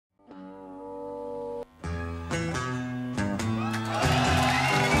I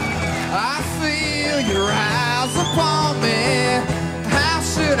feel your eyes upon me. How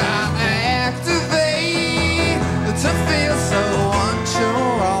should I activate to feel so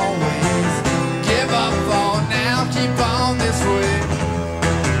unsure always? Give up for now, keep on this way.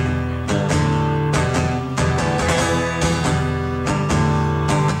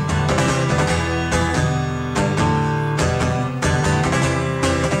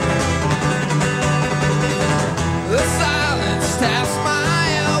 The silence taps my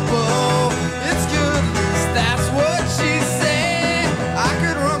elbow. It's good, at least that's what she said. I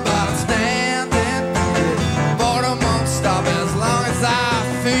could run but I'd stand and beat it. Boredom won't stop as long as I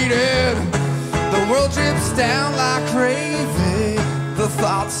feed it. The world drips down like gravy. The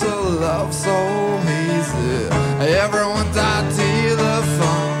thoughts of love so easy. Everyone's idea of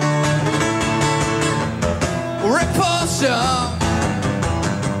fun. Repulsion.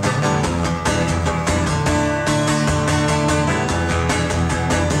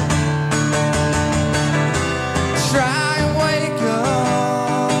 Try and wake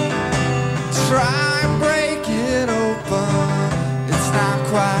up, try and break it open. It's not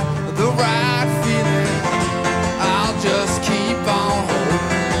quite the right feeling. I'll just keep on hoping.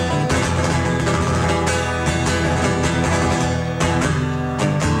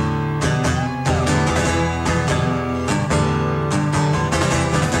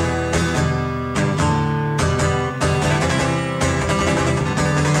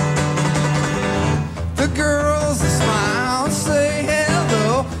 The girls smile and say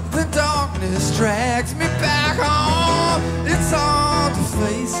hello. The darkness drags me back home. It's hard to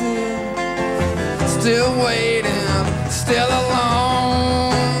face it. Still waiting, still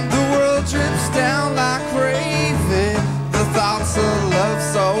alone. The world drips down like gravy. The thoughts of love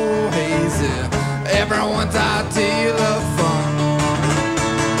so hazy. Everyone's ideal of fun.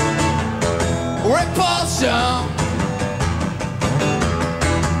 Repulsion.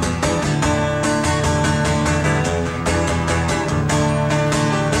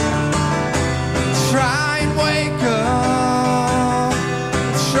 Try and wake up,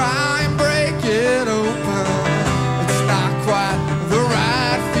 try and break it open. It's not quite the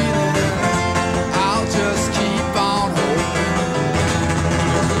right feeling. I'll just keep on hoping.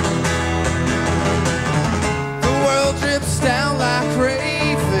 The world drips down like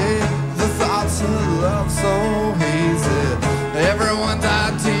gravy. The thoughts of love so hazy. Everyone's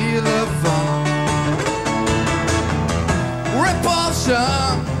ideal of fun.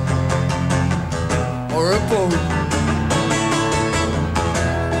 Repulsion. Or a boat.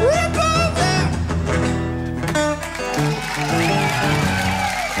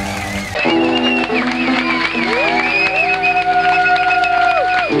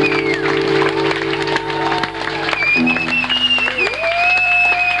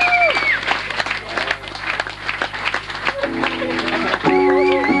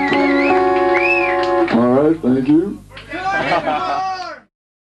 All right, thank you.